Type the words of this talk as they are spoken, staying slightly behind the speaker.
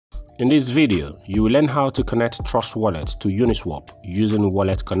In this video, you will learn how to connect Trust Wallet to Uniswap using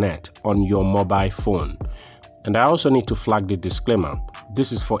Wallet Connect on your mobile phone. And I also need to flag the disclaimer.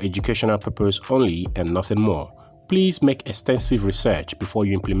 This is for educational purpose only and nothing more. Please make extensive research before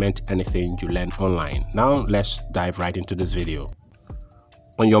you implement anything you learn online. Now let's dive right into this video.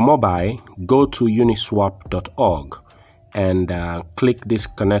 On your mobile, go to uniswap.org and click this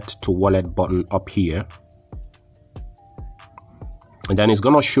Connect to Wallet button up here. And then it's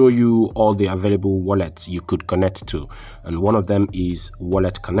going to show you all the available wallets you could connect to. And one of them is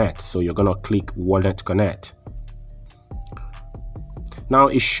Wallet Connect. So you're going to click Wallet Connect. Now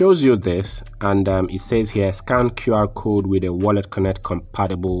it shows you this, and it says here scan QR code with a Wallet Connect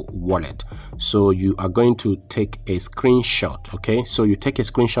compatible wallet. So you are going to take a screenshot. Okay, so you take a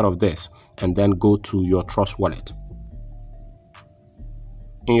screenshot of this and then go to your Trust Wallet.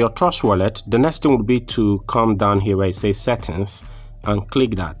 In your Trust Wallet, the next thing would be to come down here where it says settings and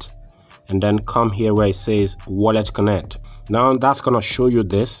click that, and then come here where it says Wallet Connect. Now that's going to show you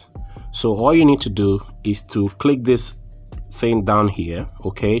this. So all you need to do is to click this thing down here,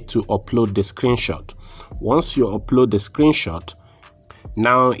 okay, to upload the screenshot. Once you upload the screenshot,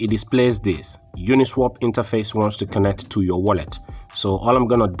 now it displays this Uniswap interface wants to connect to your wallet. So all I'm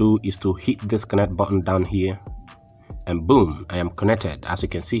gonna do is to hit this connect button down here, and boom, I am connected. As you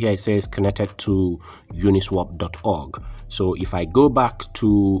can see here, it says connected to uniswap.org. So if I go back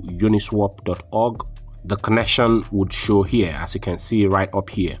to uniswap.org, the connection would show here, as you can see right up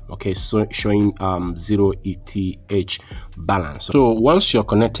here, okay, so showing 0 ETH balance. So once you're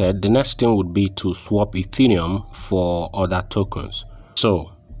connected, the next thing would be to swap Ethereum for other tokens.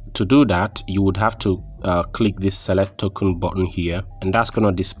 So to do that, you would have to click this select token button here, and that's going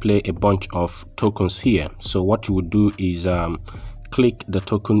to display a bunch of tokens here. So what you would do is click the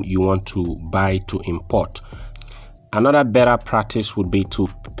token you want to buy to import. Another better practice would be to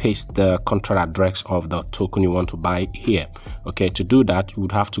paste the contract address of the token you want to buy here. Okay, to do that, you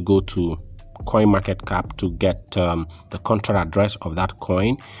would have to go to CoinMarketCap to get the contract address of that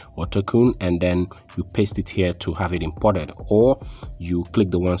coin or token, and then you paste it here to have it imported, or you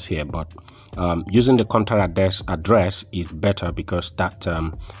click the ones here. But using the contract address is better because that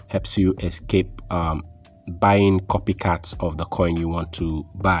helps you escape buying copycats of the coin you want to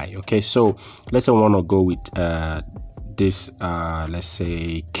buy. Okay, so let's say I want to go with this let's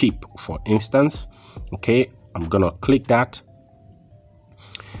say keep, for instance. Okay, I'm gonna click that,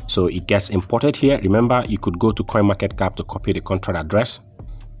 so it gets imported here. Remember, you could go to CoinMarketCap to copy the contract address.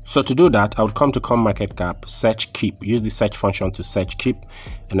 So to do that, I would come to CoinMarketCap, search keep, use the search function to search keep,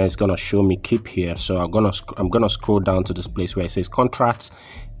 and then it's gonna show me keep here. So I'm gonna scroll down to this place where it says contracts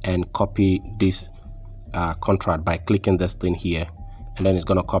and copy this contract by clicking this thing here, and then it's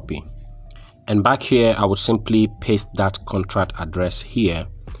gonna copy. And back here, I would simply paste that contract address here,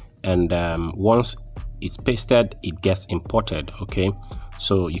 and once it's pasted, it gets imported. Okay,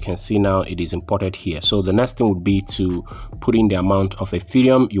 so you can see now it is imported here. So the next thing would be to put in the amount of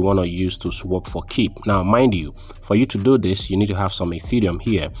Ethereum you want to use to swap for keep. Now mind you, for you to do this, you need to have some Ethereum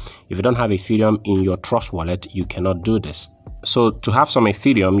here. If you don't have Ethereum in your Trust Wallet, you cannot do this. So to have some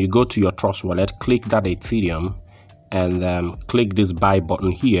Ethereum, you go to your Trust Wallet, click that Ethereum, and click this buy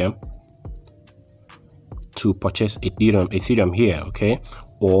button here to purchase Ethereum here. Okay,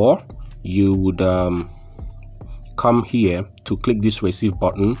 or you would come here to click this receive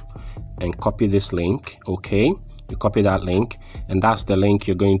button and copy this link. Okay, you copy that link, and that's the link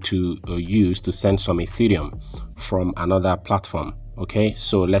you're going to use to send some Ethereum from another platform. Okay,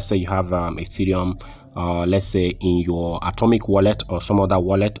 so let's say you have Ethereum let's say in your Atomic wallet or some other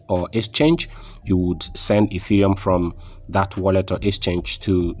wallet or exchange. You would send Ethereum from that wallet or exchange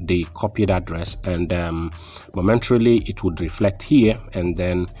to the copied address, and momentarily it would reflect here, and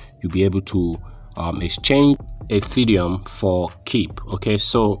then you'll be able to exchange Ethereum for keep. Okay,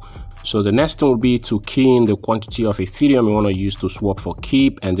 so the next thing will be to key in the quantity of Ethereum you want to use to swap for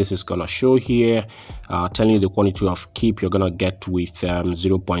keep, and this is going to show here telling you the quantity of keep you're going to get with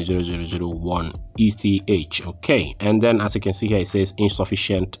 0.0001 ETH. Okay, and then as you can see here, it says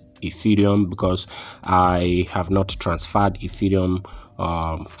insufficient Ethereum because I have not transferred Ethereum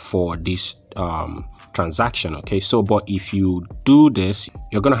for this transaction. Okay, so but if you do this,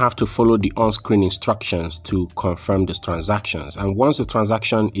 you're gonna have to follow the on-screen instructions to confirm these transactions, and once the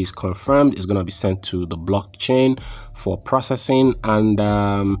transaction is confirmed, it's going to be sent to the blockchain for processing, and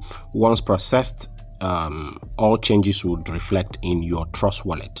once processed, all changes would reflect in your Trust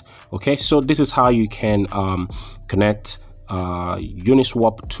Wallet. Okay, so this is how you can connect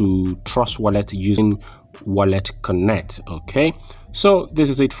Uniswap to Trust Wallet using Wallet Connect. Okay, so this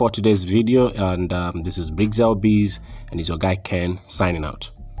is it for today's video, and this is Brigxel Bees, and it's your guy Ken signing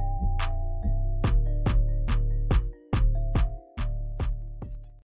out.